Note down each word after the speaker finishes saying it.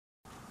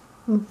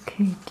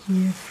Okay,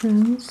 dear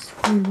friends,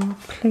 we will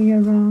play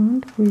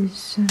around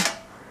with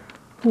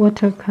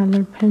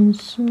watercolor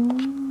pencil,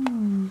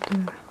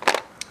 and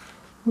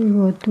we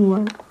will do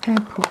an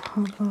apple.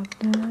 How about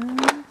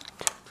that?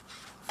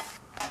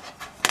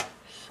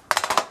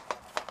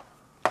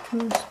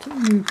 First,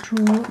 you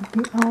draw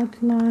the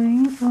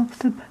outline of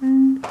the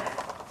pen,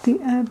 the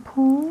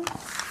apple,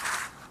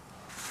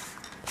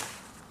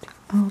 the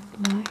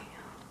outline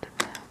of the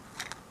apple.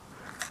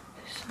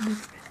 It's a little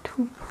bit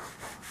too purple,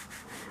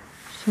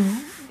 so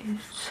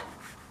it's,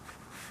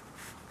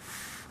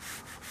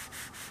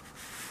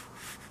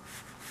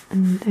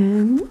 and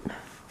then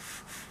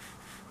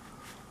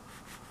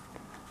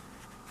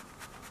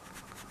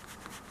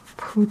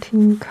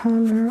putting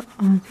color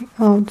on the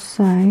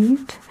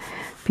outside,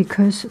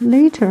 because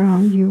later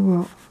on you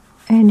will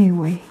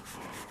anyway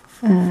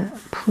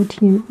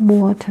put in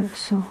water,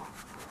 so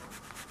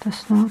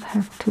does not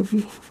have to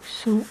be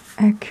so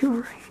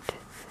accurate.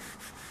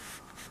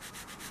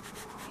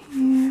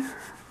 Here,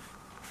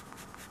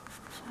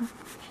 some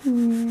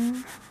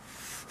here,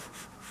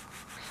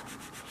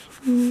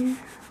 some here.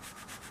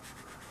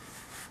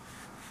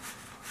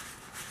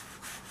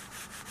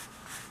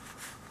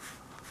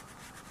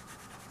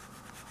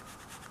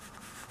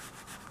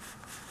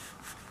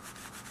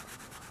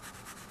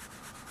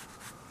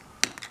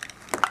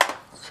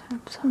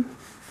 Have some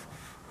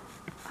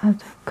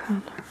other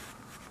color,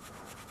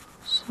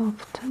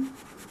 soften,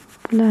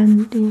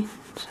 blend in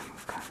some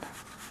color.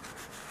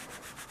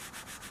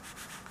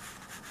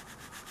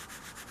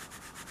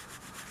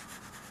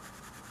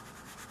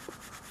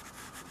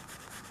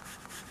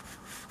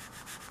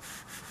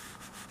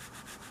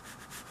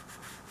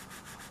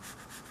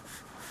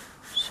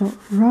 So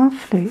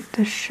roughly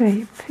the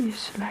shape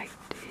is like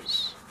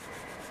this,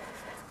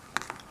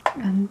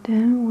 and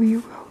then we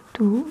will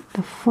do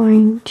the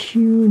fine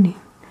tuning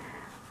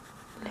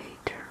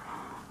later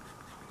on.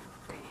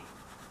 Okay.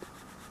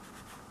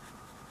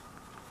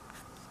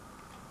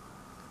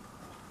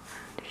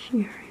 And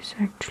here is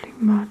actually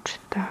much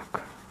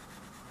darker.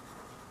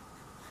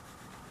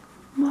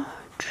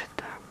 Much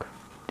darker.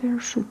 There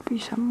should be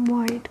some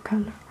white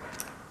color.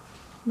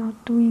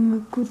 Not doing a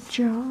good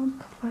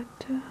job,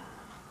 but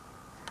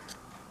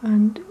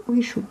and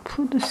we should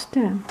put the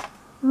stem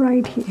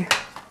right here,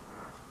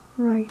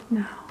 right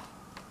now.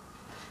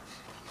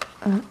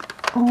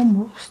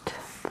 Almost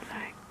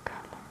black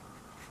color.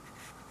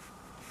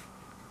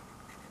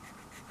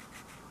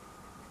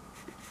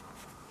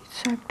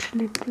 It's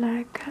actually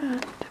black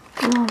and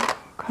brown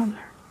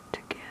color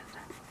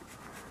together.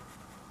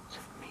 It's a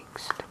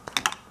mixed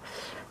color.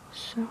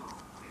 So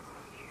we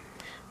will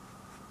use,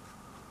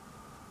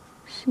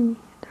 see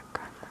the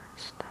color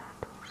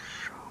start to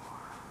show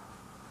up.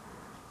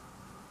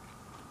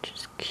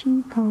 Just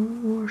keep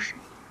on washing.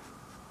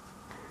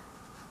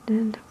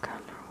 Then the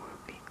color will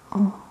be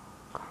all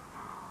come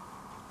out.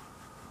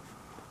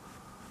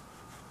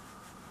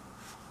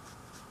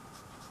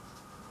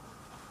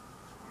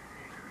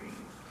 Very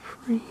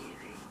freely.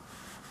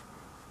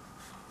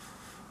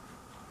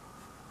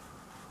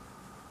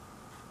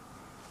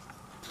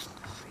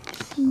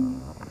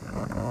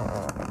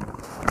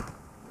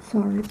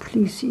 Sorry,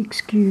 please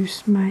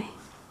excuse my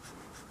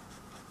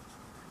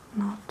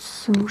not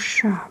so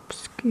sharp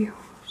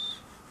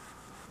skills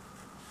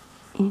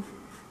in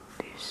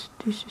this.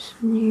 This is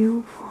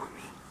new for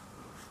me.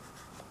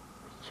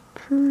 It's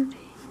pretty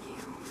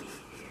new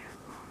media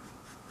for me.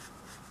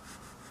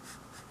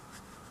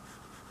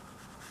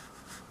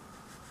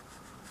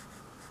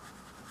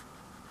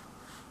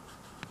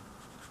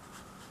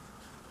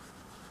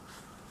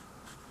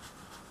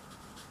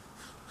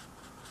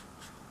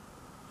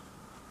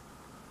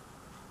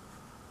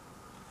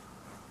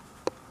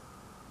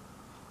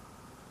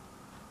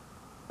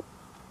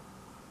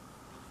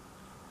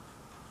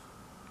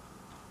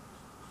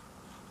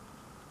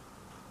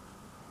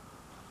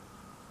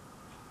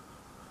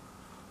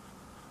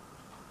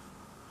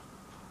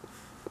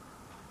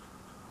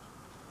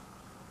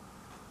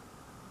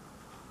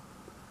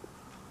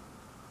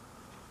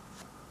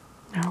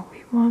 Now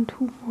we want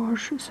to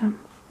wash some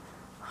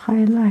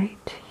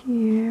highlight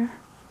here,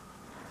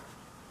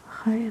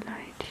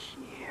 highlight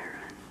here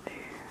and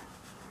there.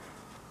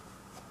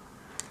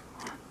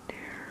 We want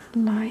there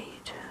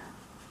light,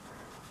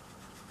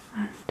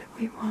 and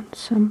we want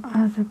some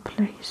other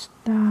place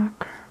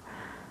darker.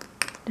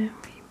 Then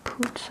we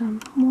put some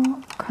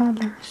more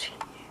colors here.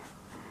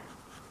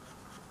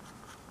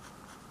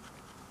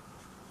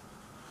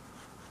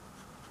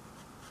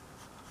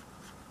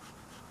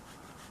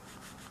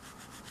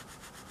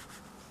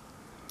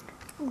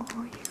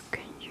 Or you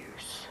can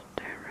use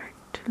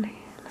directly,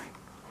 like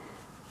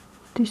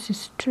this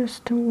is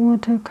just a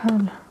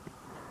watercolor.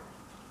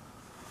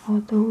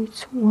 Although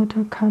it's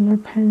watercolor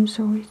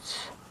pencil,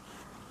 it's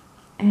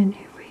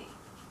anyway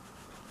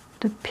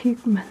the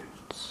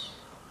pigments,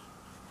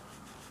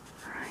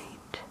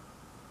 right?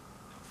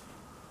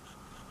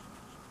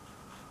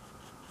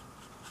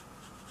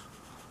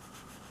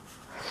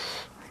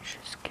 I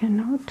just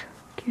cannot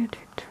get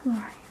it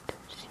right.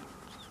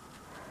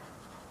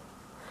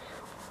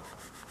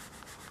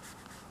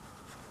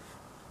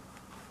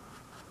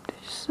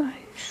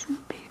 side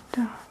should be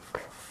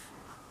dark.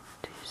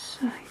 This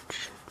side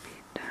should be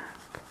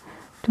dark.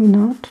 Do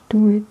not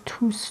do it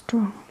too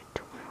strong.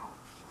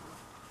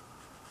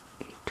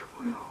 It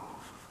will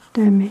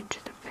damage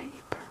the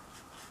paper.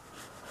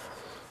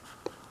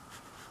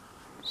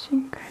 I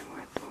think I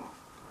will do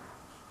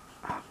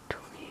up to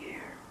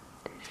here.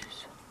 This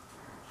is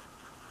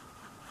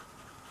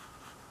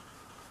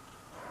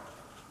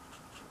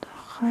the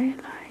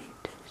highlight.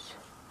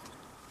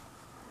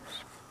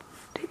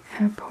 The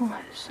apple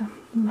has some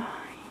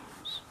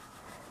lines.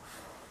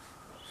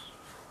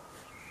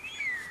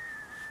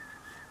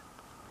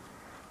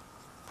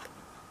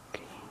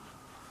 Okay,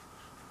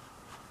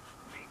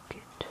 make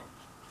it.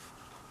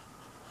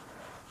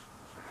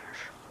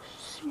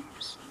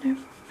 Seems never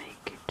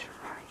make it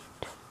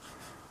right.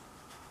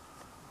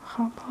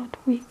 How about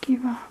we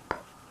give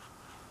up?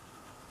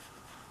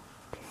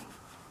 Okay,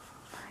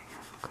 I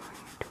am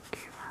going to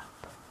give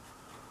up.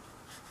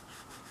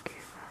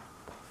 Give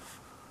up.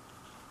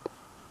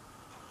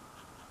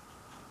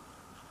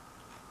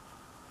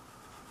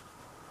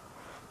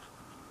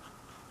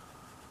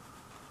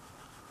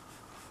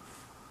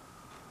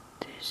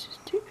 This is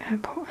the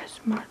apple as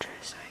much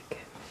as I can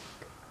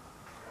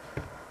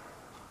make.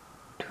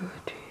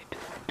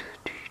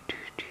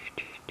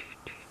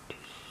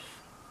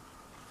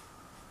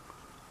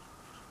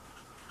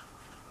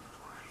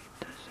 Why it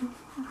doesn't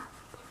work?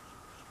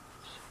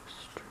 So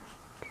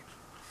strange.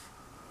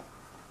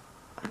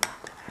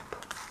 Another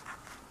apple.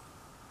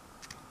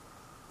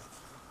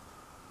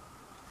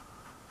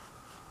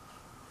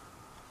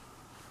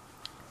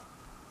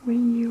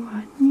 When you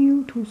are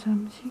new to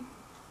something,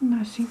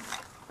 nothing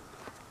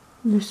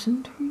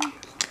listen to you.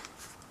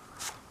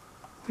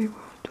 We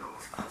will do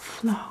a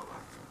flower.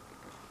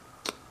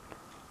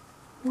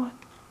 What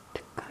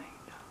kind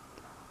of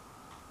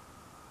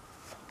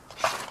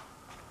flower?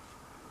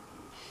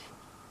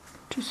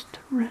 Just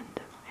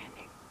random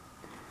any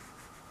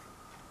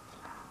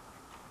flower.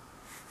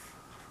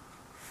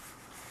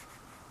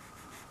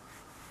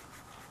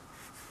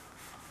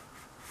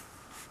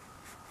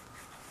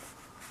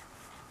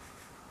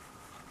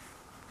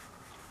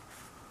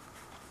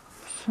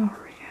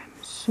 Sorry,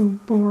 I'm so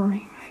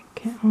boring. I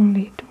can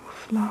only do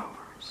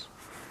flowers.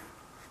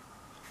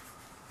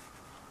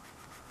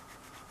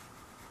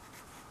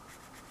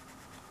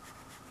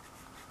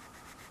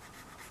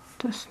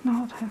 Does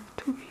not have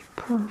to be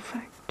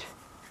perfect.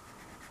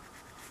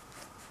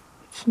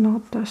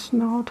 Does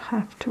not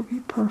have to be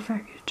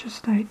perfect. It's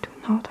just I do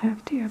not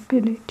have the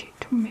ability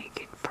to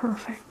make it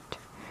perfect.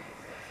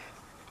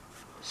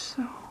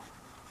 So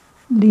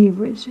live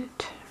with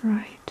it,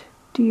 right?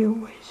 Deal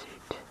with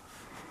it.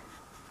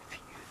 If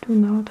you do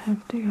not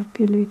have the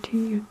ability,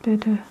 you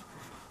better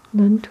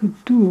learn to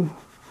do,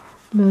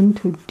 learn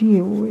to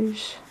deal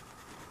with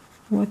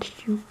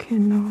what you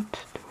cannot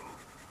do.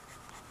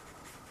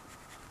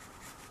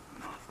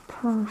 Not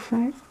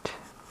perfect,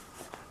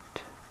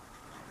 but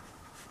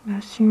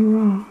nothing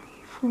wrong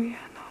if we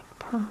are not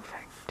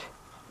perfect.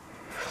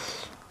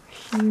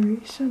 Here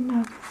is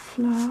another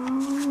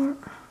flower.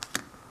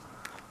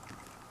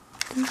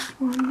 This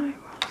one I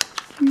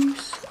will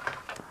use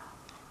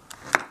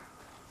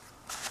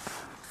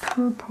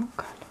purple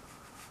color.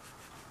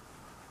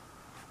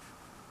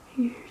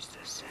 Here is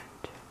the center.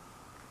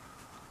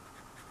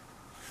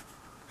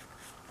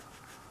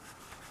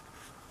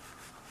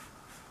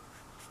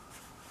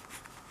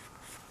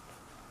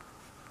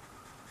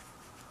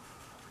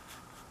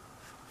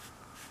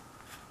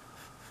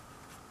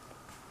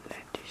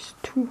 Let these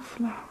two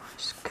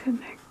flowers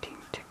connecting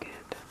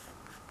together.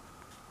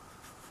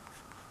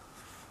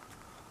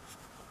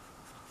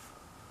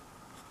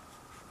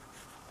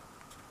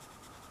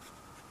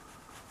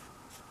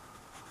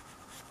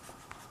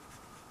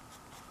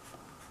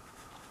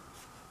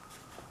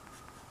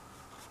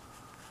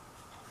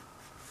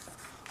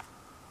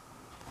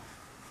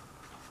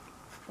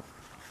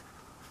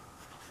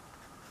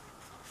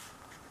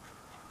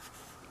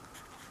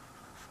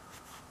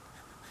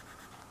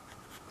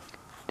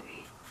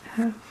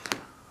 Have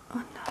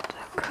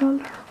another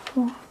color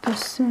for the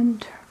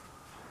center.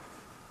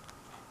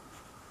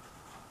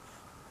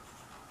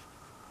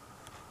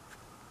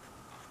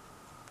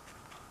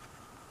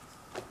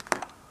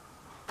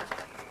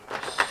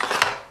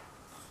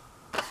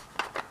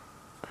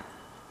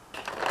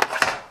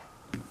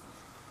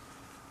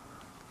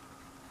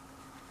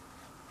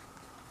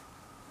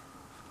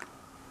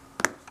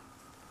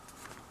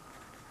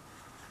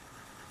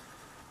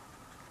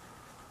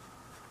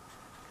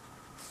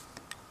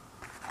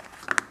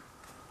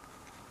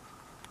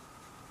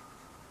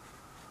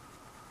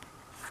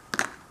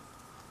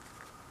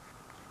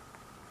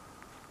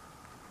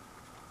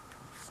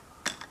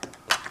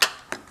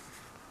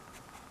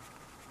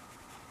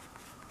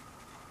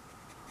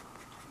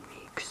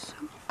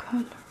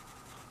 Color.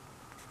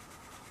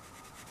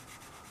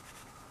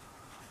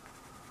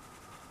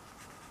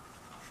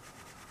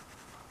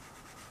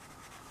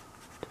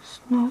 Does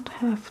not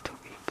have to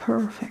be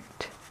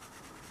perfect,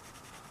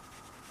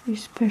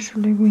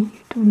 especially when you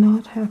do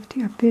not have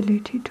the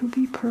ability to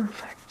be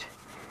perfect.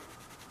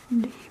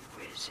 Live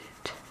with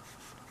it.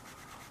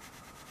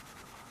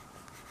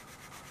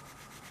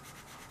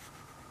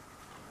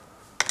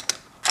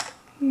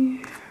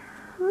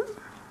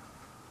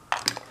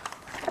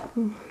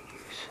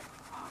 use.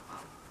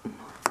 No,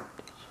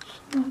 this is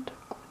not a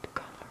good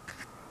color.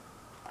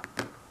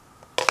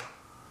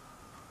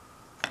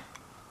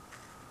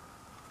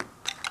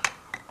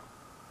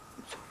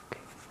 It's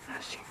okay,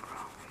 nothing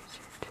wrong with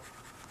it.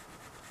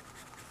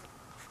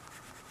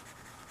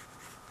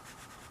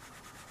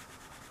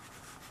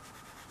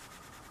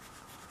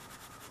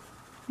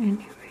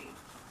 Anyway,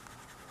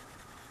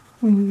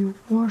 when you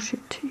wash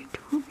it,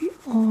 it will be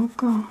all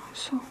gone.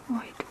 So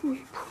why do we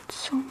put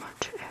so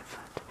much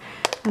effort?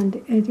 And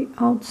at the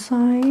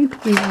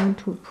outside, we want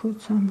to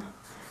put some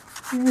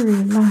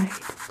very light,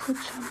 put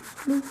some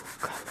blue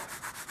color.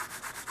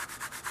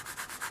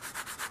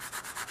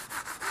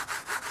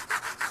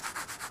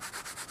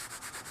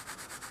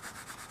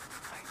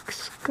 Like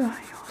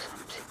sky or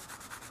something.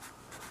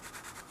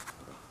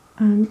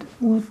 And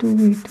what do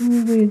we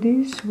do with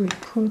this? We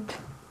put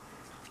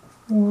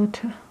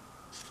water.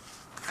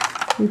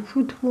 We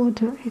put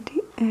water at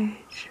the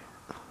edge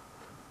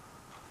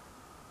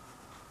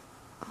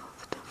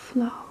of the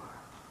flower.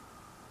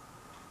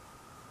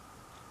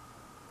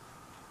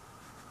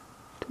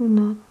 Do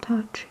not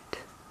touch it.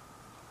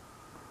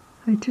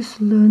 I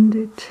just learned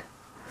it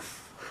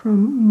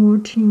from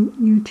watching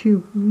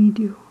YouTube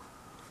video.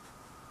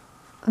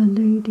 A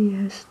lady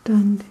has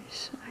done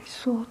this. I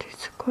thought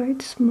it's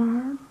quite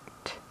smart,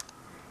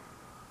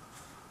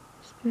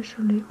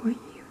 especially when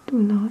you do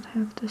not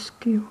have the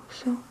skill.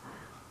 So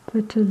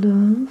better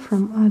learn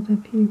from other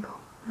people,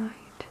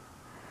 right?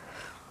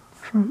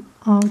 From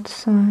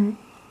outside.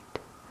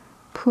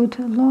 Put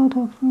a lot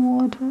of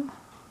water.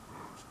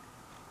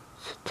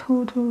 It's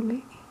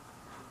totally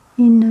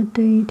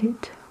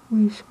inundated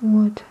with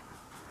water.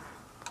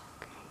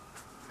 Okay,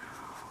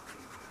 now we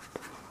will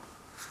do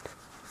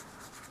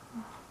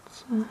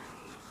outside.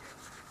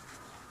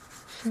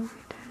 So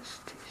it has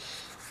this.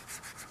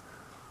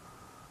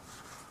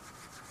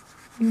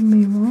 You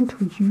may want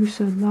to use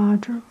a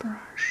larger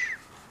brush.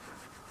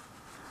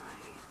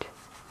 Right.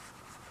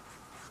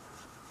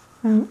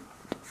 And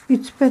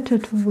it's better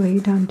to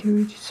wait until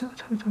it's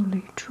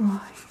totally dried.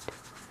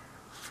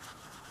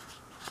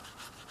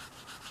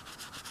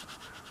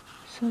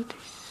 So this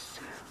is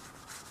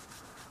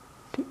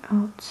the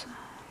outside.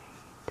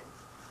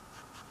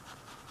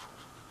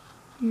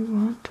 You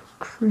want to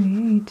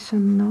create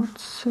some not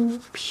so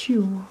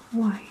pure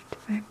white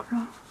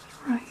background,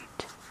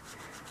 right?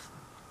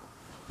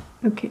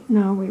 Okay,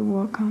 now we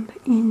work on the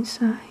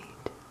inside.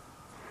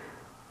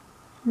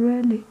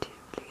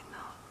 Relatively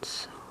not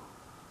so.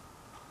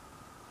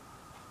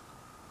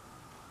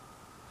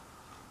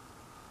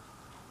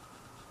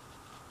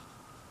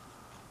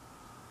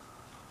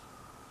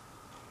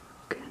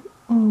 You can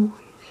always,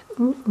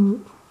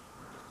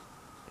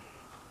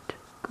 it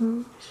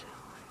goes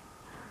away.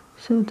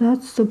 So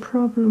that's the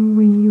problem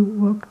when you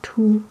work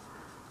too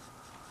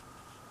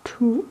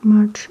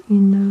much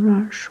in a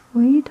rush.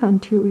 Wait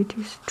until it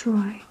is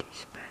dried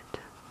is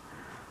better.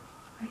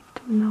 I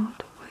do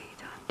not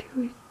wait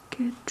until it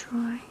gets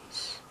dry.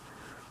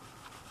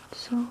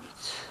 So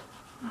it's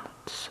not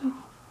so.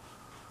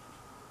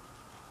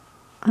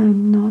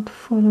 I'm not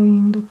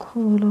following the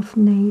call of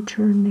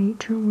nature.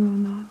 Nature will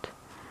not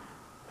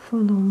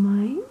follow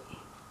my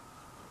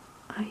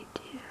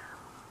idea.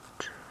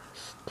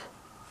 Just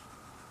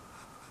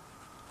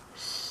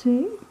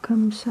c'est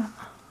comme ça.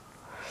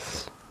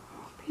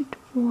 A bit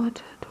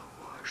water to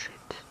wash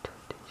it to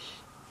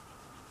this,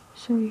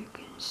 so you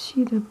can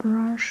see the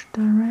brush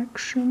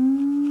direction.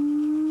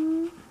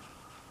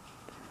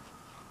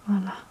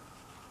 Voila.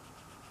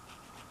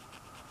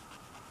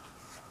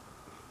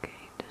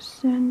 Okay, the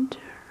center.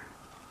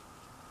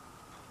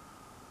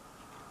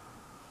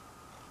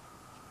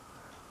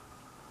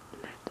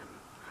 Let them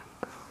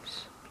go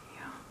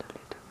beyond a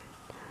little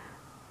bit.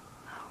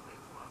 Now we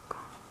work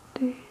on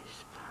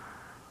this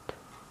part.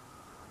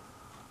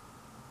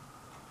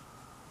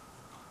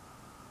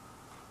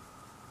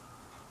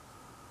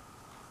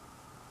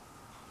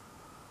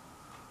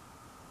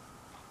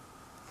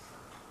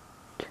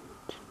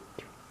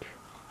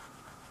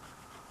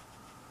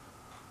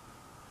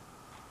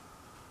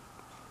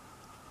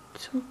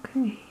 It's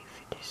okay if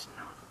it is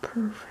not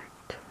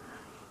perfect,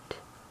 right?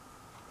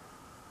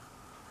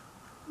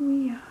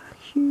 We are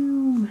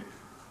human.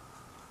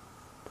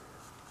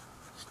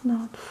 It's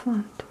not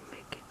fun to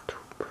make it too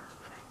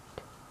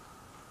perfect.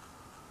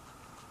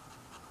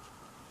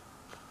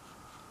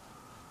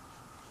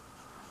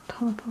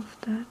 On top of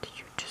that,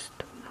 you just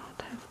do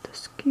not have the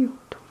skill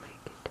to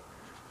make it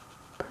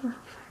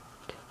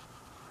perfect,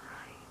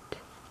 right?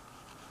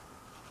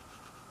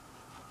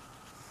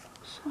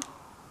 So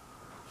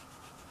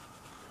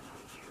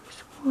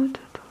use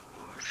water to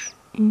wash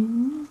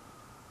in.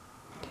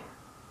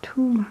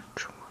 Too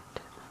much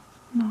water,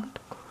 not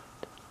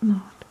good,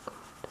 not good.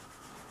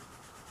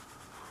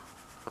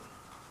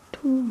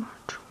 Too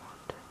much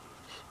water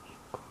is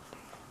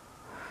equally.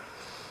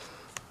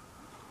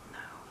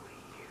 Now we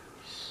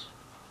use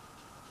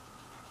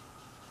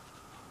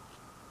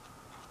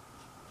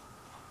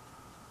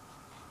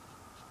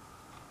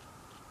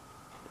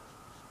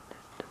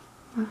let them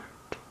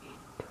merge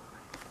into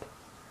it.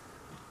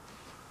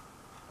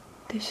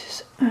 This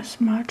is as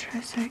much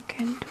as I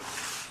can do.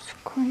 It's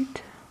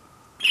quite.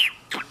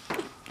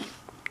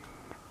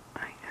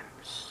 I am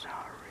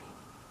sorry.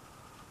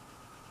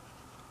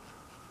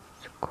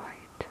 It's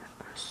quite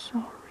a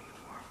sorry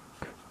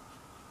work.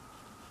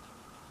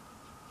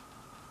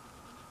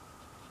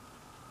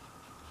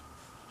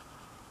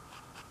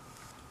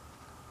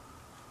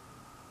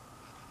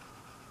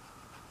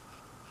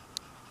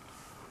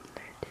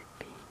 Let it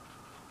be.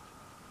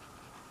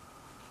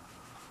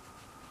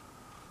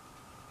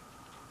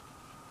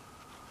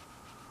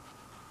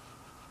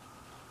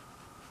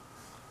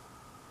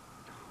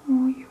 The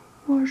more you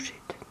wash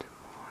it, the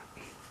more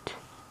it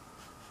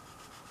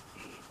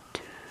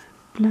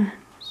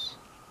blends.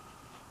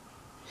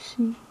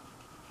 See, it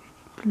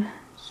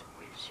blends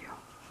with your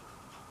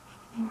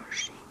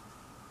washing.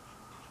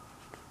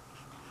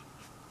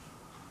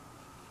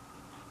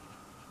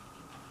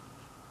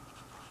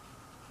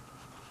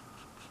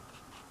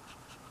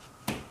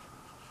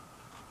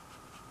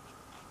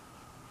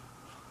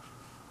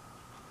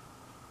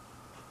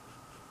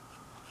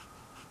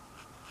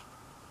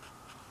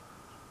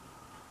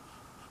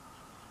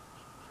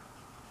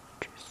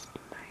 Just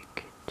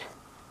like it.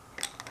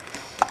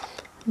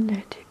 Let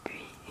it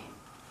be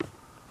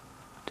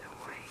the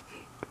way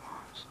it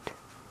wants to.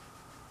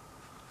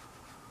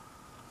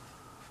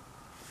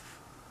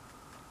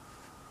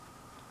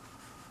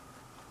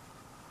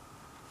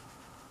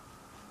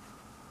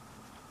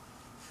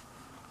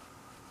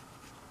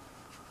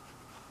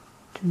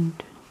 Dun,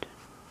 dun, dun,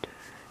 dun,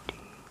 dee,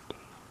 dee, dee.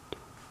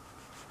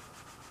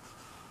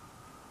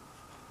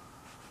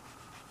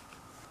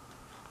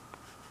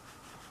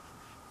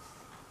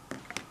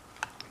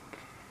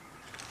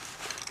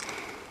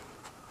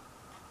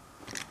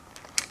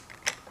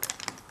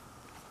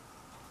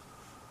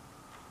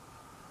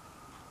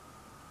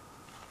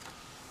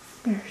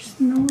 There's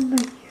no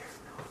layer,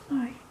 no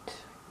light. I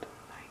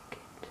don't like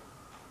it.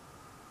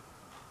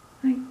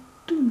 I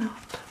do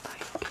not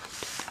like it.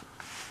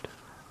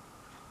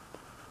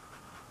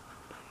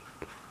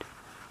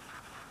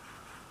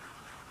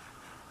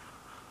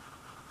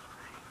 I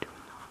do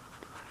not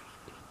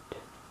like it.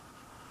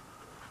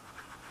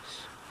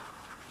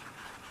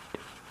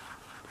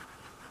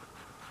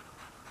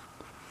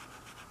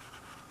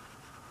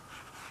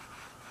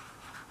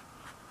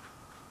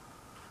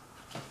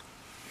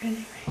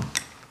 Anyway.